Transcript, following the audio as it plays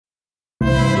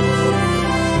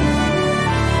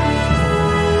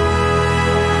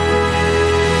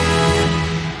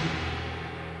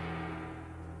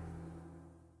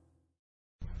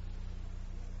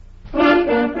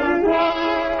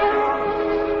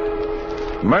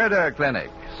Murder Clinic.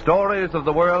 Stories of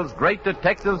the world's great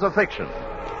detectives of fiction.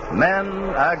 Men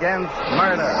Against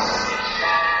Murder.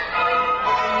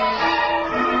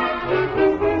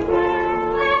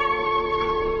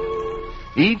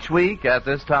 Each week at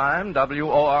this time,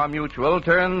 WOR Mutual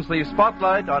turns the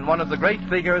spotlight on one of the great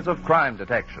figures of crime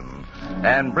detection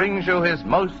and brings you his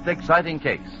most exciting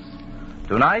case.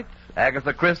 Tonight,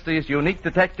 Agatha Christie's unique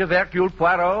detective Hercule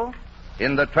Poirot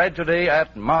in the tragedy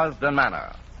at Marsden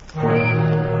Manor.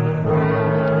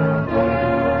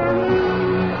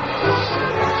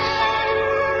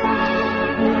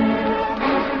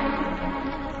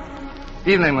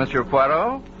 Evening, Monsieur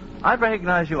Poirot. I'd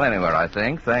recognize you anywhere, I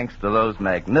think, thanks to those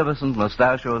magnificent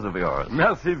mustachios of yours.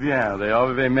 Merci bien. They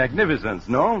are very magnificent,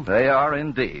 no? They are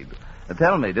indeed.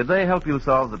 Tell me, did they help you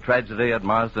solve the tragedy at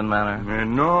Marsden Manor?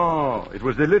 No. It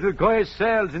was the little gray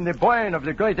cells in the brain of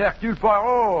the great Hercule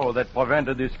Poirot that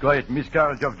prevented this great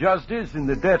miscarriage of justice in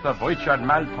the death of Richard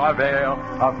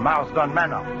Maltravers of Marsden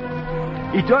Manor.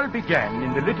 It all began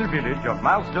in the little village of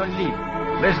Marsden Lee,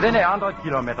 less than 100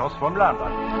 kilometers from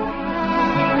London.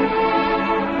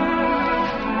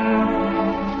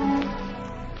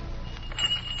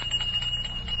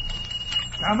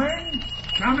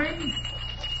 Come in.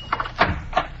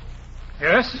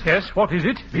 Yes, what is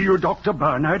it? Be you Dr.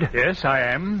 Bernard? Yes, I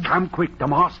am. Come quick, the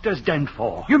master's done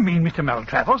for. You mean Mr.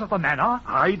 Maltravers at the manor?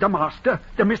 Aye, the master.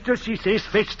 The mistress, she says,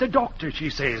 fetch the doctor, she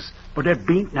says. But it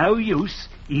bean't no use.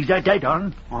 He's a dead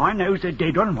un. I knows a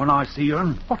dead un when I see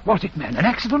un. What was it, man? An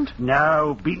accident?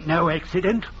 No, bean't no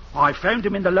accident. I found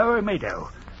him in the lower meadow,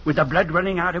 with the blood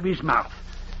running out of his mouth.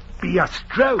 Be a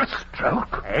stroke. A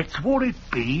stroke? That's what it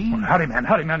be. Well, hurry,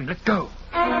 man, let go.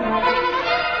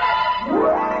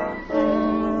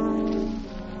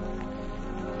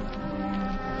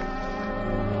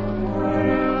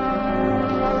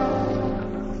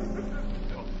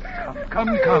 Come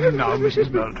now, Mrs.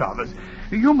 Maltravers.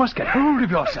 You must get hold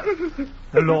of yourself.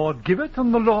 The Lord giveth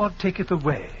and the Lord taketh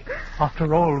away.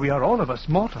 After all, we are all of us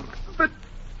mortal. But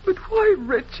why,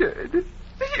 Richard?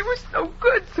 He was so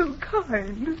good, so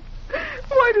kind.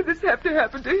 Why did this have to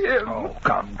happen to him? Oh,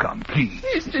 come, please.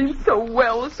 He seemed so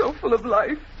well, so full of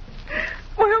life.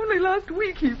 Why, only last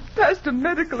week he passed a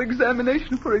medical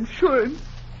examination for insurance.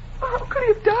 How could he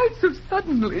have died so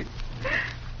suddenly?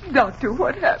 Doctor,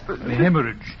 what happened? A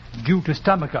hemorrhage due to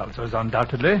stomach ulcers,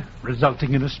 undoubtedly,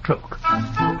 resulting in a stroke.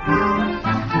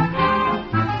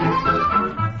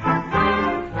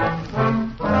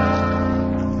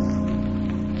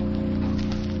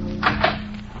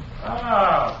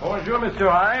 Bonjour, Mr.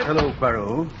 Hyde. Hello,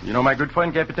 Poirot. You know my good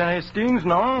friend Captain Hastings,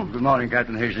 no? Good morning,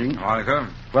 Captain Hastings. Arthur.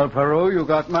 Well, Poirot, you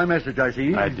got my message, I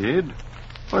see. I did.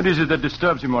 What is it that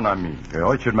disturbs you, mon ami?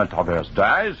 Richard Maltravers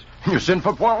dies? You sent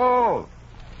for Poirot.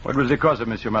 What was the cause of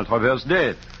Monsieur Maltravers'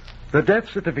 death? The death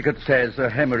certificate says a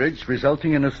hemorrhage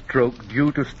resulting in a stroke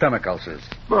due to stomach ulcers.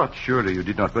 But surely you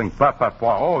did not bring Papa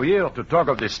Poirot here to talk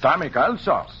of the stomach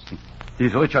ulcers.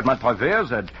 This Richard Maltravers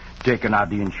had taken out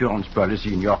the insurance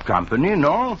policy in your company,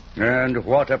 no? And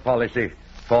what a policy.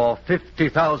 For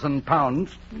 £50,000.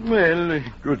 Well, a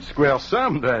good square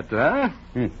sum, that, huh?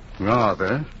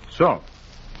 Rather. So,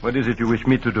 what is it you wish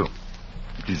me to do?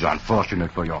 It is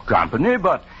unfortunate for your company,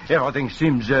 but everything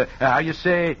seems,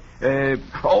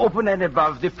 open and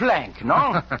above the plank,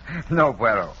 no? No,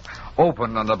 Poirot.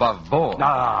 Open and above board.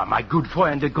 Ah, my good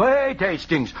friend, the great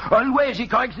Hastings. Always he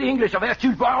corrects the English of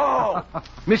Hercule Poirot.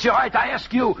 Monsieur Wright, I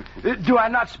ask you, do I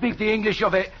not speak the English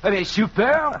of a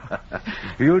superb?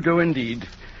 You do indeed.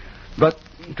 But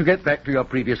to get back to your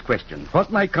previous question, what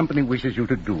my company wishes you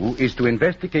to do is to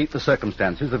investigate the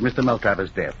circumstances of Mr.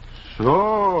 Maltravers' death.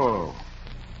 So,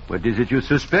 what is it you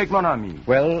suspect, mon ami?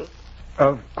 Well,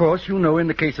 of course, you know in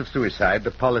the case of suicide,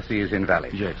 the policy is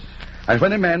invalid. Yes. And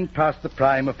when a man past the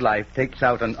prime of life takes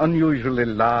out an unusually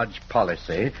large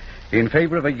policy in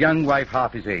favor of a young wife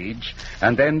half his age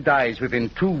and then dies within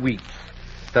 2 weeks,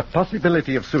 the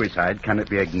possibility of suicide cannot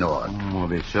be ignored. Oh,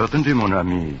 with certainty, mon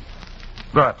ami.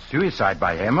 But suicide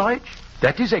by hemorrhage?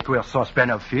 That is a queer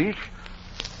suspense of fish.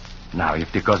 Now,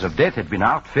 if the cause of death had been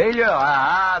heart failure,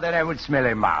 then I would smell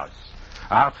a mouse.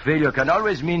 Heart failure can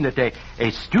always mean that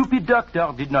a stupid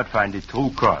doctor did not find the true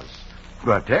cause.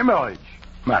 But hemorrhage,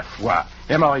 ma foi,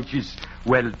 hemorrhage is,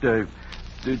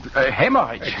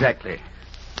 hemorrhage. Exactly.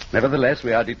 Nevertheless,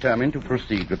 we are determined to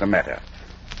proceed with the matter.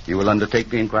 You will undertake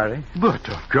the inquiry? But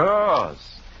of course.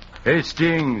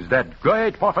 Hastings, that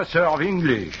great professor of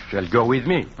English, shall go with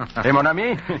me. Eh, mon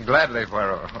ami? Gladly,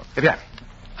 Poirot. Eh bien.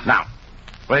 Now,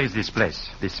 where is this place,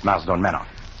 this Marsden Manor?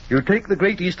 You take the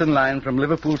Great Eastern Line from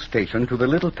Liverpool Station to the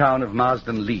little town of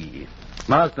Marsden Lee.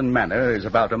 Marsden Manor is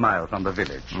about a mile from the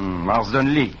village.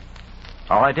 Marsden Lee.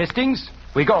 All right, Hastings.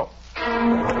 We go.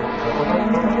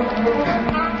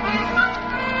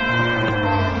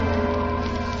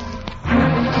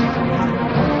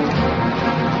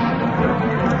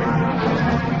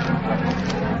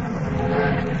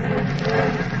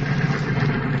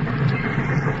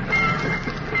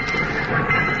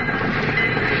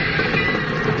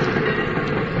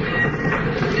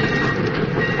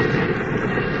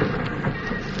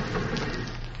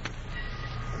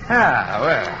 Ah,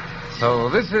 well, so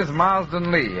this is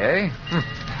Marsden Lee, eh?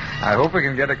 I hope we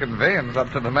can get a conveyance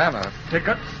up to the manor.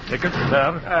 Tickets,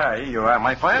 sir. Here you are,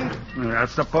 my friend. I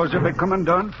suppose you'll be coming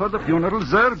down for the funeral,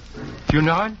 sir?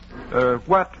 Funeral?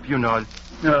 What funeral?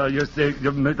 You say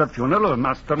you've made the funeral of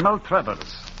Master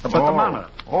Maltravers up at the manor.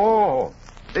 Oh,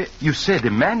 you say the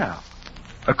manor?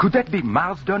 Could that be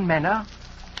Marsden Manor?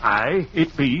 Aye,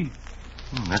 it be.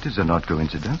 That is an odd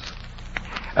coincidence.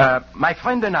 My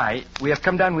friend and I, we have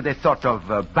come down with the thought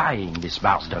of buying this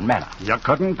Marsden Manor. You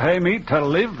couldn't pay me to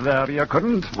live there, you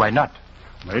couldn't. Why not?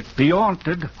 It be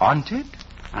haunted. Haunted?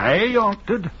 Aye,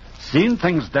 haunted. Seen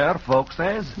things there, folks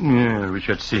says. Yeah, we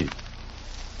should see.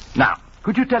 Now,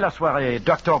 could you tell us where a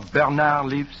Dr. Bernard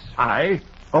lives? Aye,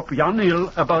 up yon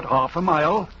hill, about half a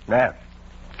mile. There.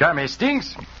 Come,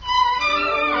 Hastings.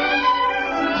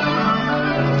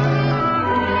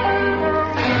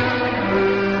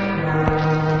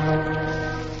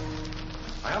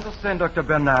 I understand, Dr.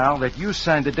 Bernard, that you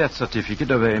signed the death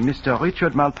certificate of a Mr.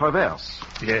 Richard Maltravers.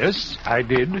 Yes, I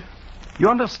did. You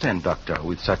understand, Doctor,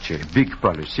 with such a big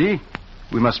policy,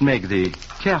 we must make the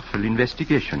careful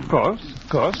investigation. Of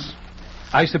course.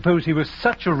 I suppose he was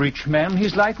such a rich man,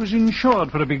 his life was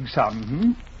insured for a big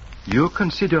sum, You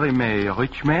consider him a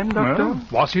rich man, Doctor? Well,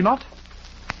 was he not?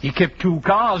 He kept 2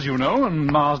 cars, you know, and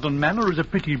Marsden Manor is a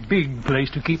pretty big place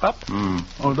to keep up.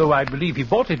 Although I believe he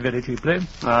bought it very cheaply.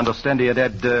 I understand he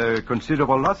had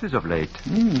considerable losses of late.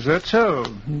 Is that so?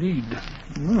 Indeed.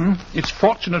 It's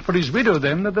fortunate for his widow,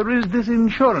 then, that there is this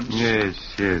insurance. Yes.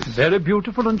 Very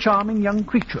beautiful and charming young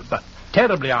creature, but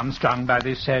terribly unstrung by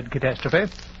this sad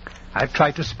catastrophe. I've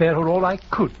tried to spare her all I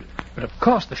could, but of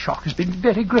course the shock has been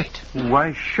very great.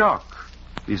 Why shock?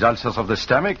 These ulcers of the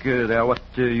stomach, they are what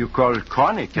you call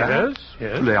chronic, Yes.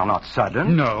 They are not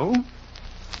sudden. No.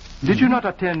 Did you not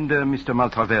attend Mr.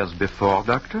 Maltravers before,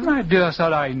 Doctor? My dear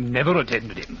sir, I never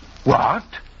attended him. What?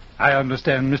 I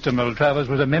understand Mr. Maltravers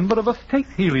was a member of a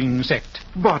faith-healing sect.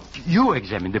 But you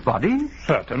examined the body,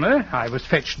 Certainly. I was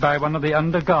fetched by one of the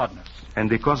under-gardeners. and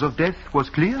the cause of death was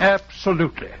clear?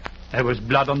 Absolutely. There was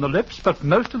blood on the lips, but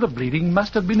most of the bleeding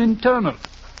must have been internal.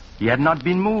 He had not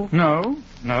been moved? No,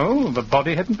 the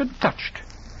body hadn't been touched.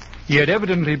 He had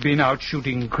evidently been out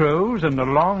shooting crows, and a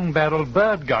long-barreled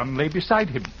bird gun lay beside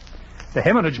him. The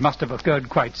hemorrhage must have occurred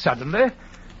quite suddenly.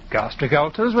 Gastric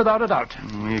ulcers, without a doubt.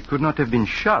 He could not have been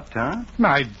shot,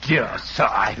 My dear sir,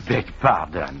 I beg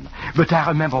pardon. But I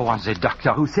remember once a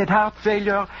doctor who said heart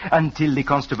failure until the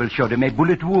constable showed him a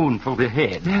bullet wound for the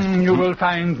head. You will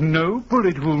find no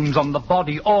bullet wounds on the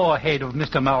body or head of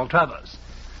Mr. Maltravers.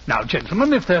 Now,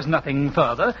 gentlemen, if there's nothing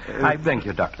further, Thank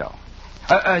you, Doctor.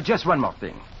 Just one more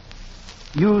thing.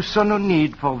 You saw no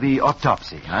need for the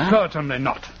autopsy, Certainly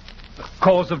not. The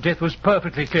cause of death was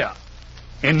perfectly clear.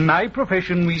 In my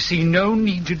profession, we see no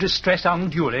need to distress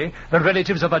unduly the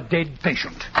relatives of a dead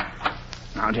patient.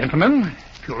 Now, gentlemen,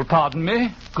 if you'll pardon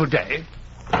me, good day.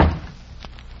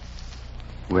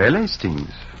 Well,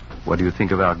 Hastings, what do you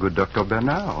think of our good Dr.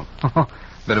 Bernard?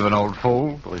 Bit of an old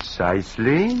fool.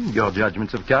 Precisely. Your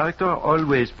judgments of character are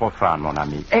always profound, mon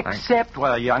ami, except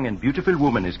where a young and beautiful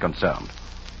woman is concerned.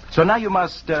 So now you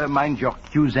must mind your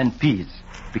Q's and P's,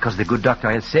 because the good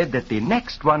doctor has said that the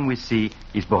next one we see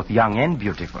is both young and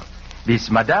beautiful.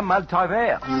 This Madame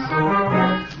Maltravers.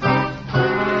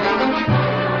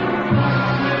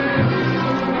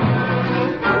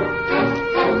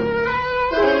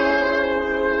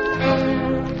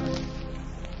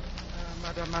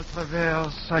 Madame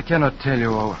Maltravers, I cannot tell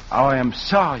you how I am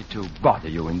sorry to bother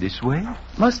you in this way.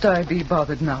 Must I be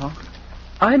bothered now?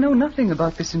 I know nothing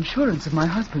about this insurance of my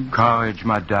husband. Courage,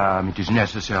 madame, it is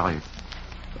necessary.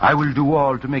 I will do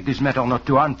all to make this matter not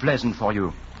too unpleasant for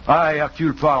you. I,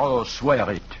 Hercule Poirot, swear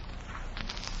it.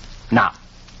 Now,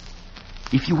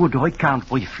 if you would recount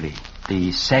briefly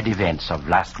the sad events of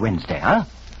last Wednesday,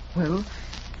 Well,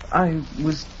 I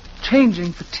was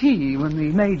changing for tea when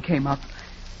the maid came up.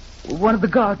 One of the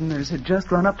gardeners had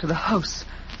just run up to the house.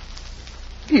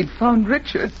 He'd found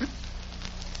Richard.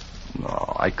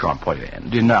 No, I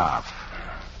comprehend. Enough.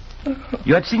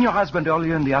 You had seen your husband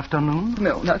earlier in the afternoon?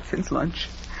 No, not since lunch.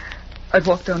 I'd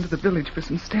walked down to the village for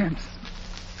some stamps.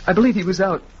 I believe he was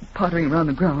out pottering around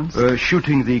the grounds.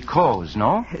 Shooting the crows,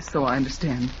 no? Yes, so I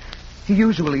understand. He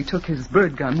usually took his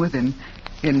bird gun with him.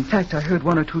 In fact, I heard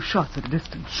one or two shots at a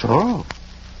distance. So,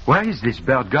 where is this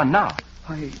bird gun now?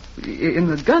 Why, in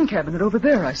the gun cabinet over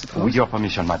there, I suppose. With your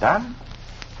permission, madame.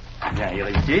 Bien, here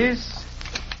it is.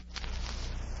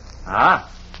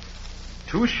 Ah,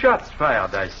 2 shots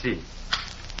fired, I see.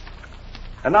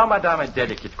 And now, madame, a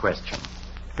delicate question.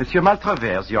 Monsieur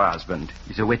Maltravers, your husband,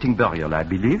 is awaiting burial, I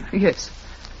believe. Yes.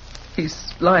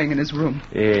 He's lying in his room.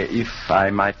 If I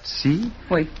might see?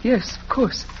 Wait, yes, of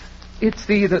course. It's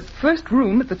the first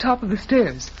room at the top of the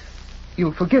stairs.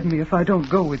 You'll forgive me if I don't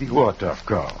go with you. What, of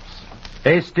course.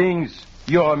 Hastings,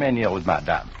 you remain here with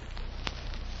madame.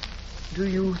 Do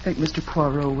you think Mr.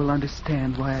 Poirot will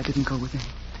understand why I didn't go with him?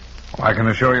 Oh, I can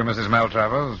assure you, Mrs.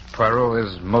 Maltravers, Poirot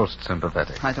is most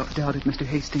sympathetic. I don't doubt it, Mr.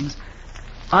 Hastings.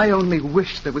 I only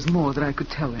wish there was more that I could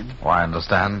tell him. Oh, I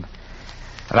understand.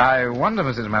 But I wonder,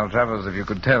 Mrs. Maltravers, if you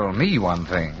could tell me one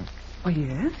thing. Oh,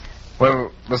 yes?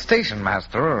 Well, the station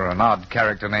master, an odd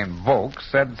character named Volk,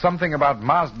 said something about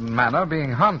Marsden Manor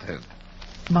being haunted.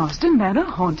 Marsden Manor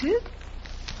haunted?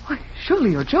 Why,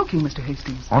 surely you're joking, Mr.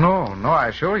 Hastings. Oh, no, I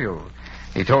assure you.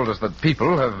 He told us that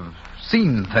people have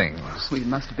seen things. We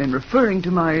must have been referring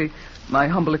to my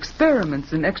humble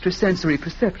experiments in extrasensory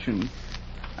perception.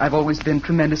 I've always been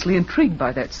tremendously intrigued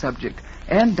by that subject,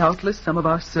 and doubtless some of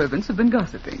our servants have been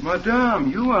gossiping.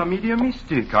 Madame, you are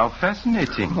mediumistic. How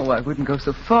fascinating. Oh, I wouldn't go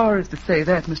so far as to say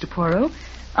that, Mr. Poirot.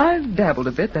 I've dabbled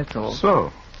a bit, that's all.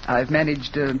 So? I've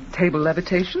managed table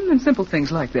levitation and simple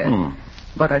things like that.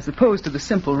 But I suppose to the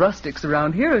simple rustics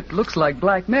around here, it looks like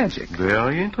black magic.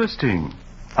 Very interesting.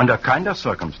 Under kinder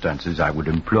circumstances, I would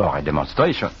implore a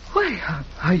demonstration. Why,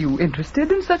 are you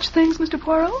interested in such things, Mr.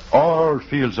 Poirot? All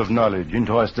fields of knowledge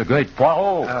interest the great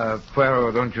Poirot.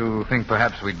 Poirot, don't you think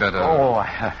perhaps we'd better... Oh,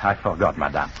 I forgot,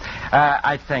 madame.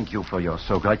 I thank you for your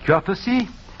so great courtesy.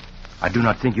 I do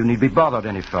not think you need be bothered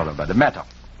any further by the matter.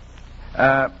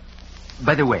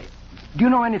 By the way, do you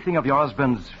know anything of your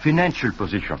husband's financial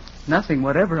position? Nothing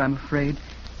whatever, I'm afraid.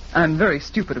 I'm very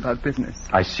stupid about business.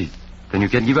 I see. Then you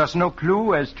can give us no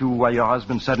clue as to why your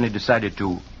husband suddenly decided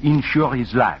to insure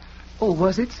his life. Oh,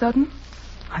 was it sudden?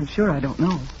 I'm sure I don't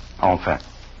know. Enfin.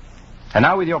 And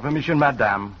now, with your permission,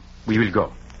 madame, we will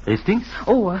go. Hastings?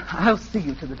 Oh, I'll see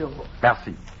you to the door.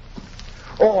 Merci.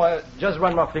 Oh, just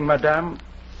one more thing, madame.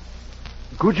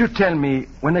 Could you tell me,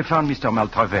 when they found Mr.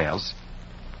 Maltravers,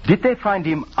 did they find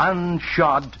him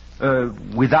unshod,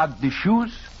 without the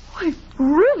shoes? Why,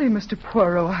 really, Mr.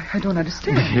 Poirot, I don't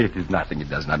understand. It is nothing. It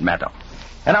does not matter.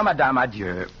 And now, madame,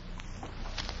 adieu.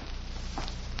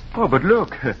 Oh, but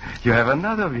look, you have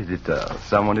another visitor.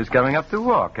 Someone is coming up to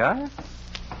walk, huh?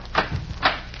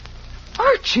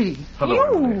 Archie! Hello,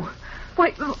 you! Emily.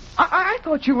 Why, I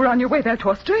thought you were on your way back to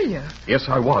Australia. Yes,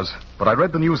 I was. But I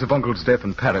read the news of Uncle's death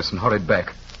in Paris and hurried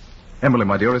back. Emily,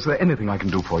 my dear, is there anything I can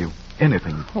do for you?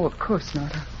 Anything? Oh, of course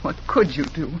not. What could you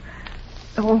do?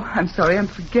 Oh, I'm sorry, I'm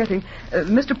forgetting.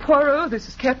 Mr. Poirot, this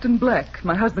is Captain Black,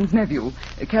 my husband's nephew.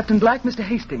 Captain Black, Mr.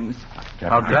 Hastings.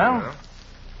 How down?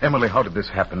 Emily, how did this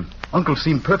happen? Uncle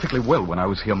seemed perfectly well when I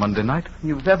was here Monday night.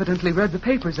 You've evidently read the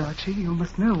papers, Archie. You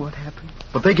must know what happened.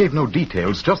 But they gave no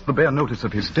details, just the bare notice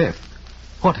of his death.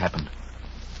 What happened?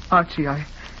 Archie, I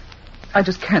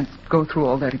just can't go through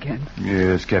all that again.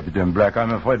 Yes, Captain Black,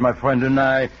 I'm afraid my friend and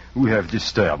I, we have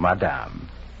disturbed madame.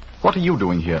 What are you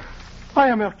doing here? I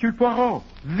am Hercule Poirot,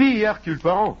 the Hercule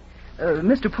Poirot.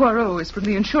 Mr. Poirot is from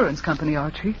the insurance company,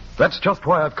 Archie. That's just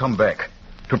why I've come back.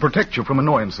 To protect you from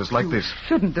annoyances like this. You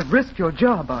shouldn't have risked your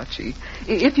job, Archie.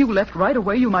 If you left right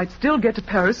away, you might still get to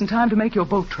Paris in time to make your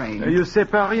boat train. You say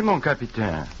Paris, mon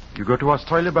capitaine. You go to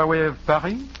Australia by way of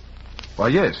Paris? Why,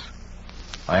 yes.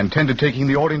 I intended taking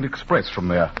the Orient Express from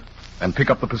there and pick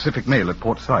up the Pacific Mail at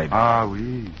Port Said. Ah,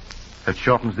 oui. That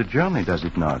shortens the journey, does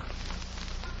it not?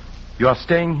 You are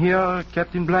staying here,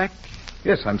 Captain Black?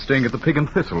 Yes, I'm staying at the Pig and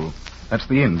Thistle. That's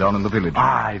the inn down in the village.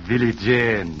 Ah, village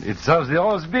inn. It serves the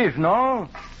roast beef, no?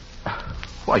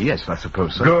 Why, yes, I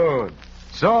suppose so. Good.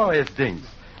 So, Hastings,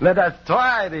 let us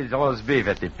try this roast beef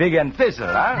at the Pig and Thistle,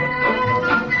 huh?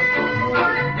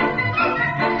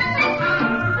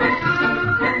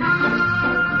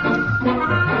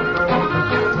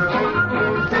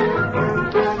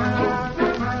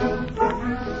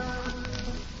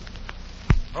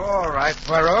 All right,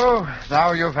 Poirot.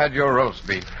 Now you've had your roast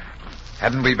beef.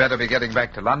 Hadn't we better be getting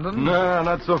back to London? No,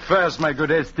 not so fast, my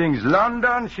good Hastings.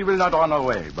 London, she will not run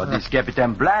away. But this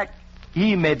Captain Black,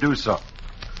 he may do so.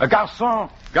 A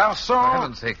garçon. For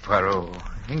heaven's sake, Poirot.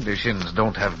 English inns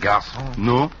don't have garçons.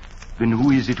 No? Then who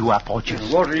is it who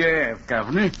approaches? What do you have,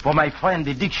 Governor? For my friend,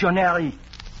 the dictionary.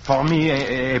 For me,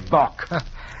 a bock.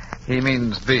 He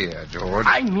means beer, George.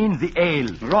 I mean the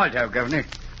ale. Right, Governor.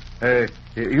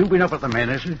 You've been up at the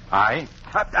manor, sir? I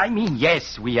mean,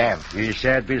 yes, we have. It's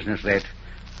sad business, that.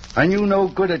 I knew no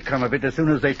good had come of it as soon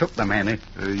as they took the manor.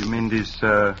 You mean this,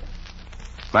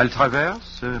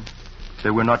 Maltravers? They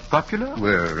were not popular?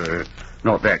 Well,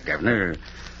 not that, Governor.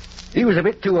 He was a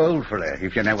bit too old for her,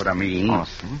 if you know what I mean. Oh,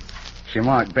 see? She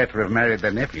might better have married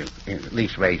the nephew. At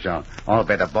least, I'll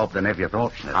better Bob the nephew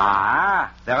thought so.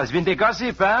 There has been the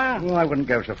gossip, huh? Well, I wouldn't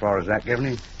go so far as that,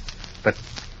 Governor. But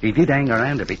he did hang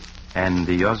around a bit. And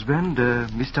the husband,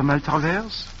 Mr.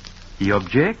 Maltravers? He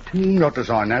object? Not as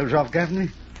I knows of, Governor.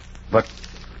 But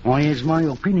I is my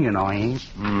opinion, I is.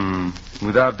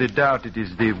 Without a doubt, it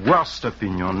is the worst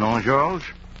opinion, no,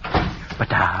 George? But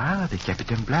the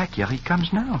Captain Black, here he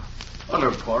comes now.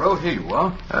 Hello, Poirot. Here you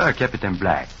are. Captain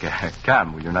Black,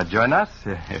 come, will you not join us?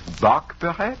 Bark,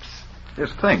 perhaps?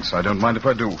 Yes, thanks. I don't mind if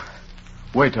I do.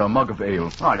 Wait, a mug of ale.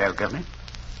 Oh, hello, Governor.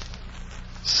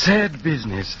 Sad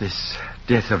business, this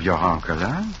death of your uncle,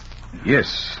 huh?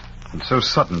 Yes, and so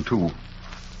sudden, too.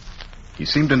 He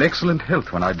seemed in excellent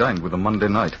health when I dined with him Monday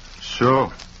night.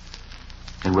 So?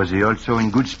 And was he also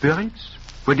in good spirits?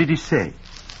 What did he say?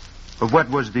 Of what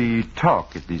was the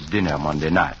talk at this dinner Monday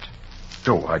night?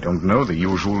 Oh, I don't know. The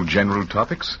usual general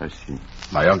topics. I see.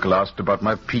 My uncle asked about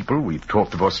my people. We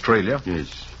talked of Australia.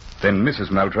 Yes. Then Mrs.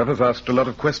 Maltravers asked a lot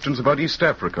of questions about East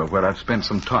Africa, where I've spent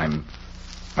some time.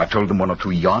 I told them one or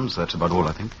two yarns. That's about all,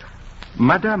 I think.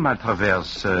 Madame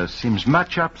Maltravers seems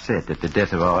much upset at the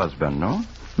death of her husband, no?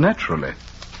 Naturally.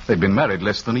 They've been married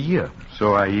less than a year.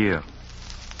 So I hear.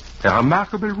 A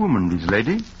remarkable woman, this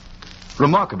lady.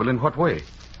 Remarkable in what way?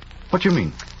 What do you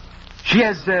mean? She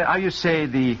has, how you say,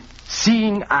 the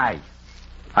seeing eye.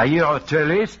 I hear her tell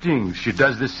Hastings. She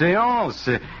does the seance.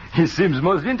 He seems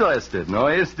most interested, no,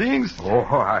 Hastings? Oh,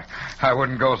 I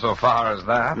wouldn't go so far as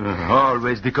that.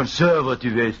 Always the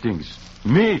conservative Hastings.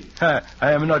 Me, I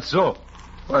am not so.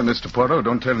 Why, Mr. Poirot,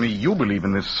 don't tell me you believe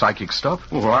in this psychic stuff.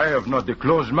 Oh, I have not the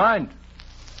closed mind.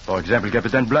 For example,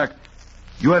 Captain Black,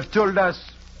 you have told us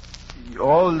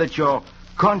all that your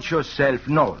conscious self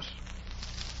knows.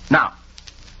 Now,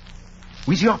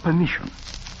 with your permission,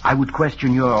 I would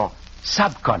question your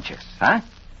subconscious, huh?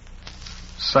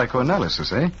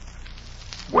 Psychoanalysis, eh?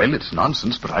 Well, it's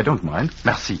nonsense, but I don't mind.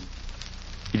 Merci.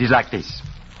 It is like this.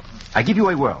 I give you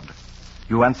a word.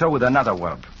 You answer with another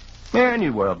word. Any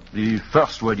word. The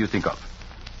first word you think of.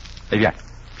 Eh bien,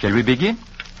 shall we begin?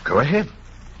 Go ahead.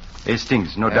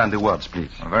 Hastings, note down the words,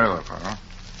 please. Very well, Poirot.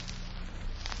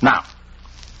 Now,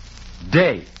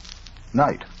 day,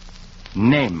 Night.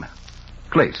 name,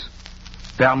 Place.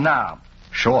 Bernard,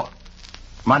 Shore.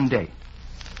 Monday,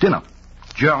 Dinner.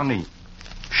 journey,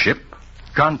 Ship.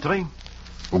 country,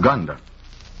 Uganda.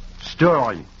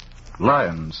 story,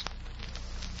 Lions.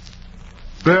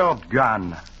 bird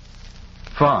gun,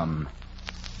 Farm.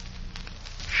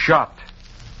 shot,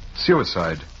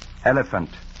 Suicide. elephant,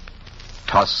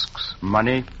 Tusks.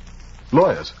 money.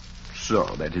 Lawyers. So,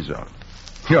 that is all.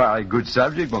 You are a good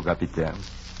subject, mon capitaine.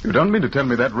 You don't mean to tell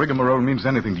me that rigmarole means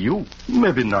anything to you?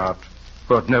 Maybe not.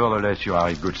 But nevertheless, you are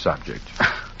a good subject.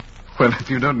 Well, if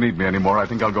you don't need me anymore, I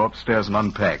think I'll go upstairs and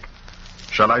unpack.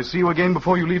 Shall I see you again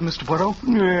before you leave, Mr. Poirot?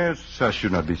 Yes, I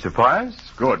should not be surprised.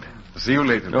 Good. See you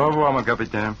later. Au revoir, mon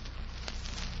capitaine.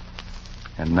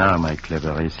 And now, my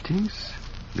clever Hastings,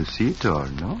 you see it all,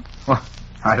 no? Well,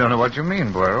 I don't know what you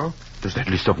mean, Poirot. Does that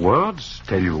list of words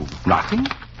tell you nothing?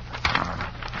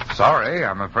 Sorry,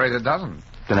 I'm afraid it doesn't.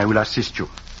 Then I will assist you.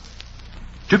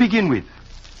 To begin with,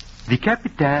 the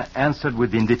Captain answered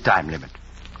within the time limit.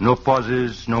 No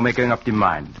pauses, no making up the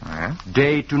mind.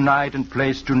 Day to night and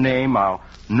place to name are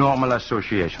normal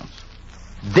associations.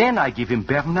 Then I give him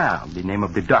Bernard, the name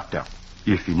of the doctor,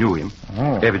 if he knew him.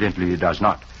 Evidently he does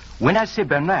not. When I say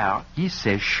Bernard, he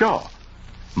says shore.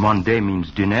 Monday means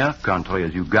dinner, country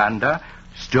is Uganda.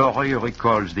 Story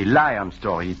recalls the lion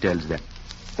story he tells them.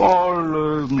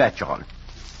 All natural.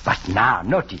 But now,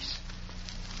 notice.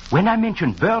 When I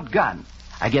mention bird gun,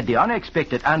 I get the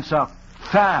unexpected answer,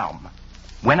 farm.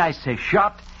 When I say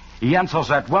shot, he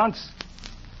answers at once,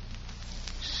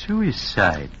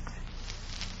 suicide.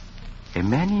 A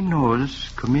man he knows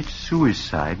commits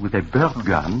suicide with a bird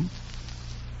gun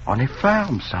on a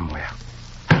farm somewhere.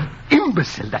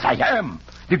 Imbecile that I am!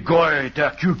 The great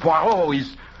Hercule Poirot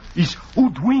is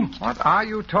hoodwinked. What are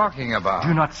you talking about? Do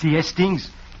you not see, Hastings?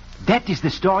 That is the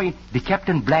story the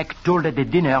Captain Black told at the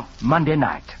dinner Monday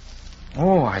night.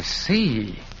 Oh, I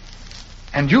see.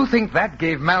 And you think that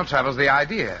gave Maltravers the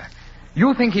idea?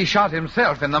 You think he shot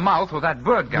himself in the mouth with that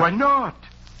bird gun? Why not?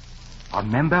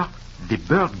 Remember, the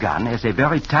bird gun has a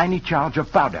very tiny charge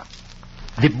of powder.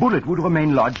 The bullet would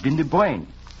remain lodged in the brain.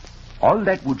 All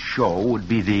that would show would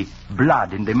be the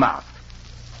blood in the mouth.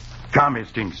 Come,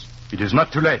 Hastings. It is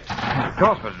not too late. Of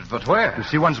course, but where? To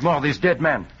see once more this dead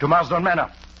man. To Marsden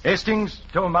Manor. Hastings,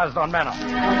 to Marsden Manor.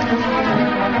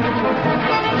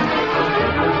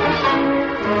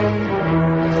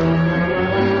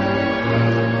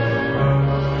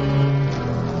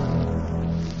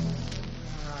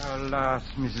 Alas,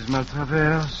 Mrs.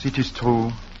 Maltravers, it is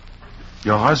true.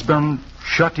 Your husband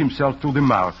shot himself through the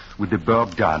mouth with a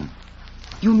bird gun.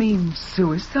 You mean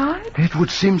suicide? It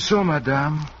would seem so,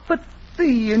 madame. But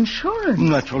the insurance...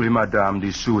 Naturally, madame,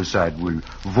 the suicide will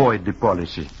void the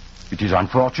policy. It is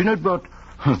unfortunate, but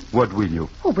what will you?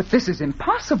 Oh, but this is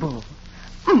impossible.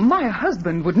 My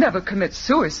husband would never commit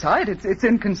suicide. It's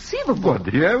inconceivable. But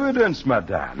the evidence,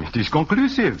 madame, it is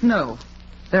conclusive. No.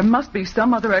 There must be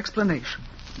some other explanation.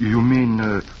 You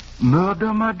mean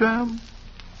murder, madame?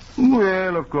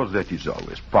 Well, of course, that is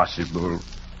always possible.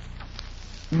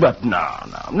 But no,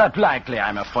 not likely,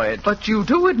 I'm afraid. But you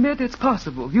do admit it's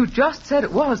possible. You just said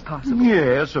it was possible.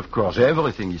 Yes, of course,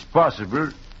 everything is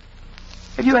possible.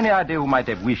 Have you any idea who might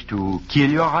have wished to kill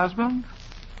your husband?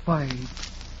 Why,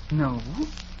 no.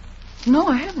 No,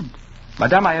 I haven't.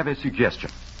 Madame, I have a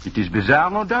suggestion. It is bizarre,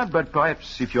 no doubt, but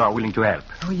perhaps if you are willing to help.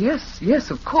 Oh,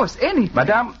 yes, of course, anything.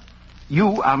 Madame,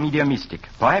 you are mediumistic.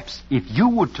 Perhaps if you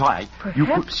would try,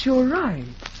 Perhaps you're right.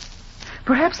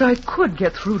 Perhaps I could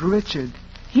get through to Richard.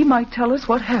 He might tell us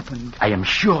what happened. I am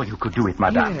sure you could do it,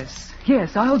 madame.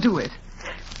 Yes, I'll do it.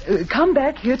 Come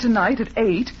back here tonight at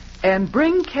 8 and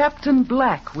bring Captain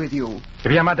Black with you. Eh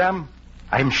bien, madame,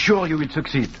 I am sure you will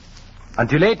succeed.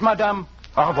 Until 8, madame,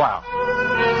 au revoir.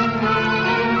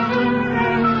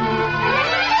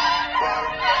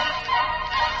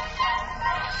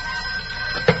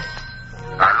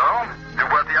 Hello?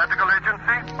 Dubois Theatrical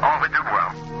Agency? Henri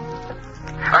Dubois.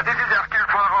 This is Hercule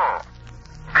Poirot.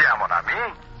 Bien, mon ami.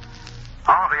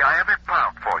 Henri, I have a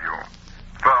part for you.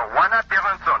 For one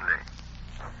appearance only.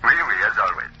 Oui, as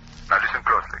always. Now listen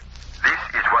closely. This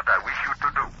is what I wish you to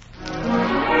do.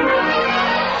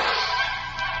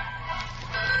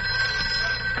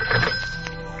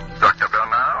 Dr.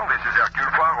 Bernard, this is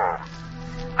Hercule Poirot.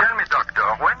 Tell me, doctor,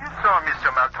 when you saw Mr.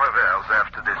 Maltravers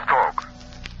after the stroke,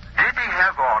 did he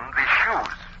have on the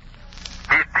shoes?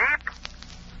 He did?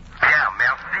 Bien,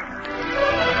 merci.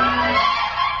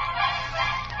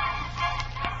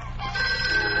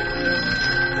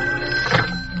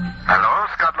 Hello,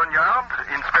 Scotland Yard.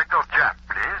 Inspector Japp,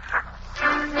 please.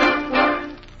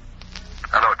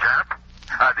 Hello, Japp.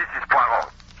 This is Poirot.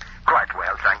 Quite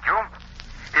well, thank you.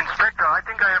 Inspector, I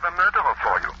think I have a murderer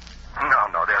for you.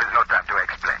 No, there is no time to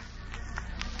explain.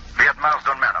 Be at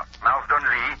Marsden Manor, Marsden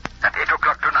Lee, at 8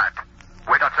 o'clock tonight.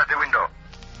 Wait outside the window.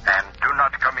 And do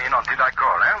not come in until I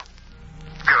call, eh?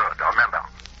 Good, remember.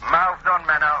 Marsden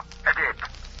Manor at 8.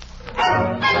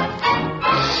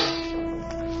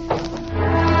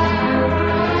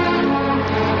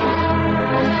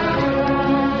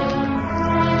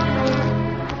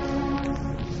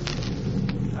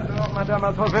 Madame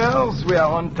Maltravers, we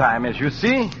are on time, as you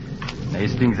see.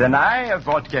 Hastings and I have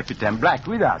brought Captain Black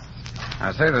with us.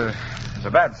 I say there's a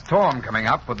bad storm coming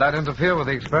up. Would that interfere with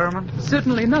the experiment?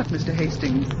 Certainly not, Mr.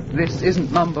 Hastings. This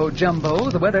isn't mumbo-jumbo.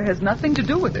 The weather has nothing to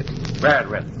do with it.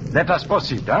 Well, let us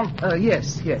proceed, huh?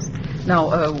 Yes.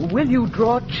 Now, will you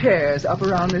draw chairs up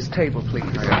around this table,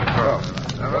 please?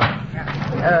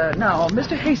 Now,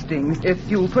 Mr. Hastings, if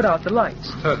you'll put out the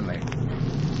lights. Certainly.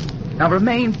 Now,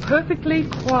 remain perfectly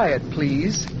quiet,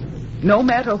 please, no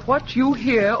matter what you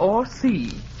hear or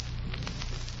see.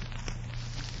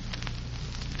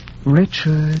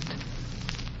 Richard.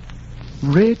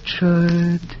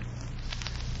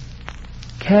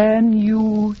 Can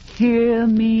you hear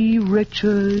me,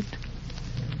 Richard?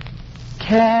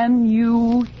 Can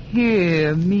you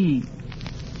hear me?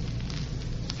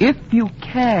 If you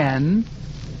can,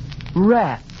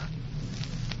 rap.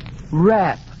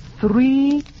 Rap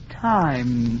 3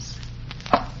 times.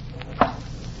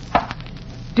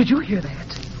 Did you hear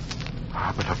that?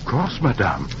 But of course,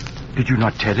 madame. Did you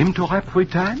not tell him to rap 3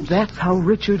 times? That's how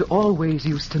Richard always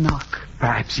used to knock.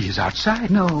 Perhaps he is outside.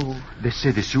 No. They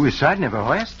say the suicide never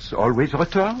rests, always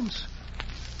returns.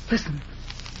 Listen.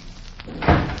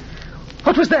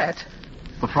 What was that?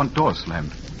 The front door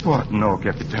slammed. What? No,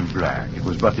 Captain Black. It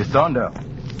was but the thunder.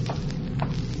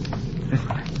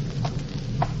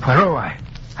 Poirot,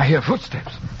 I hear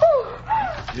footsteps.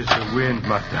 It is the wind,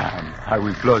 madame. I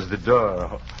will close the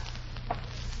door.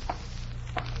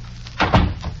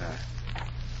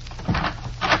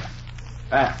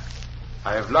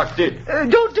 I have locked it.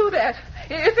 Don't do that.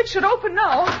 If it should open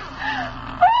now.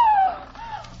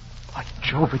 By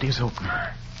Jove, it is open.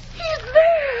 He's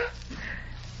there.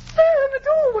 There in the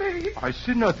doorway. I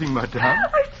see nothing, madame.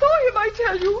 I saw him, I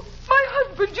tell you.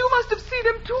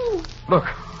 him, too. Look.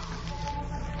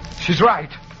 She's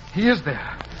right. He is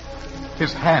there.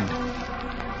 His hand.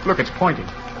 Look, it's pointing.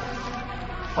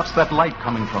 What's that light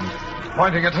coming from?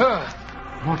 Pointing at her.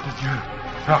 Mon Dieu.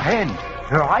 Her hand.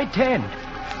 Her right hand.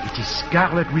 It is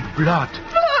scarlet with blood.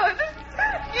 Blood!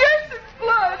 Yes, it's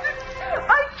blood.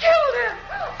 I killed him.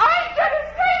 I said it.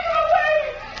 Take it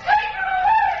away. Take it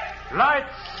away.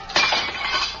 Lights!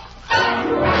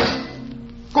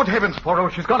 Good heavens,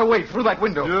 Poirot, she's got away through that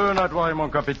window. Do not worry, mon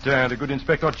capitaine. The good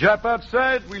Inspector Japp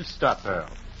outside will stop her.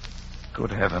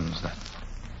 Good heavens,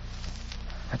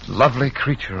 that lovely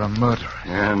creature, a murderer.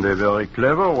 And a very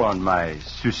clever one, my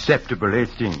susceptible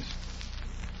Hastings.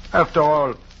 After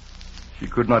all, she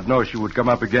could not know she would come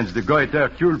up against the great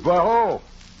Hercule Poirot.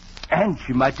 And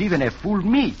she might even have fooled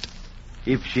me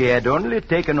if she had only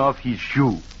taken off his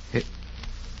shoe.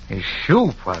 His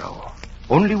shoe, Poirot?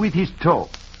 Only with his toe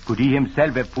could he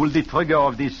himself have pulled the trigger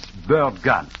of this bird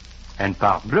gun. And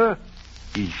parbleu,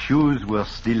 his shoes were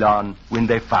still on when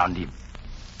they found him.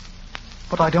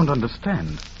 But I don't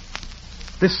understand.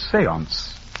 This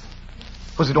seance,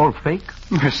 was it all fake?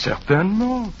 Mais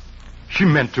certainement. She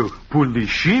meant to pull the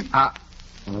sheep.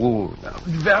 Wool.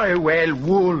 Very well,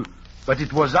 wool. But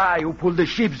it was I who pulled the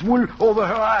sheep's wool over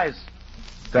her eyes.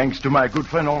 Thanks to my good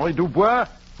friend Henri Dubois,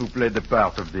 who played the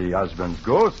part of the husband's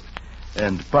ghost,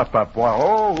 and Papa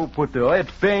Poirot, who put the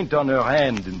red paint on her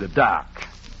hand in the dark.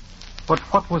 But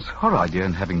what was her idea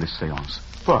in having this seance?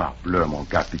 Parbleu, mon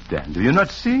capitaine. Do you not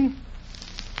see?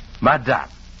 Madame,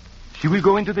 she will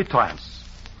go into the trance.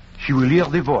 She will hear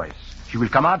the voice. She will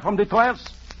come out from the trance.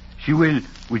 She will,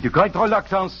 with a great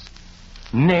reluctance,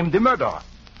 name the murderer.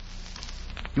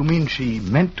 You mean she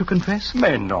meant to confess?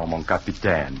 Mais non, mon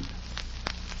capitaine.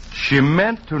 She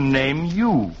meant to name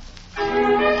you.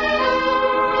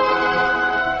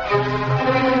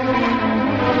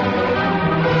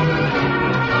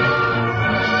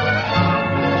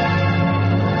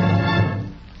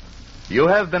 You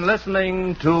have been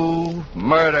listening to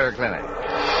Murder Clinic.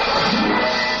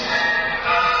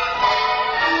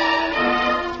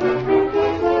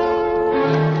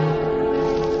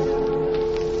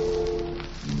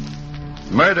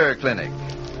 Murder Clinic,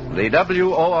 the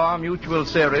WOR Mutual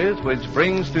series which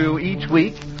brings to you each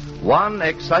week one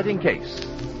exciting case.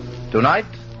 Tonight,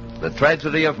 the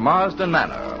tragedy of Marsden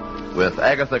Manor, with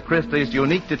Agatha Christie's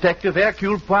unique detective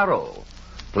Hercule Poirot,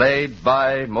 played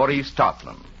by Maurice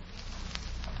Tarplin.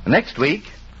 Next week,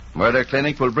 Murder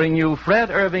Clinic will bring you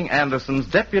Fred Irving Anderson's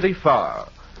Deputy Farr,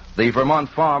 the Vermont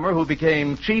farmer who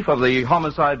became chief of the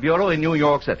Homicide Bureau in New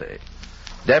York City.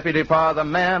 Deputy Farr, the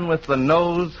man with the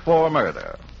nose for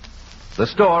murder. The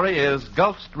story is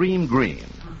Gulfstream Green,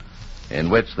 in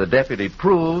which the deputy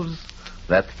proves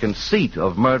that the conceit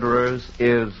of murderers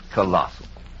is colossal.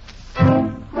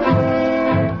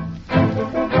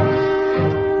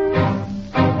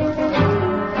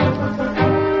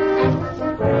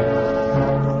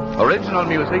 Original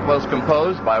music was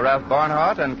composed by Ralph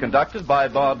Barnhart and conducted by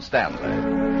Bob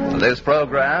Stanley. This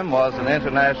program was an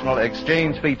international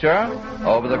exchange feature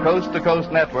over the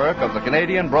coast-to-coast network of the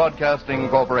Canadian Broadcasting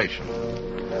Corporation.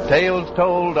 Tales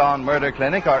told on Murder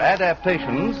Clinic are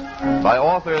adaptations by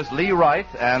authors Lee Wright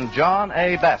and John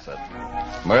A. Bassett.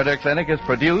 Murder Clinic is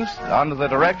produced under the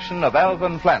direction of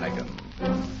Alvin Flanagan.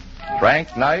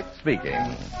 Frank Knight speaking.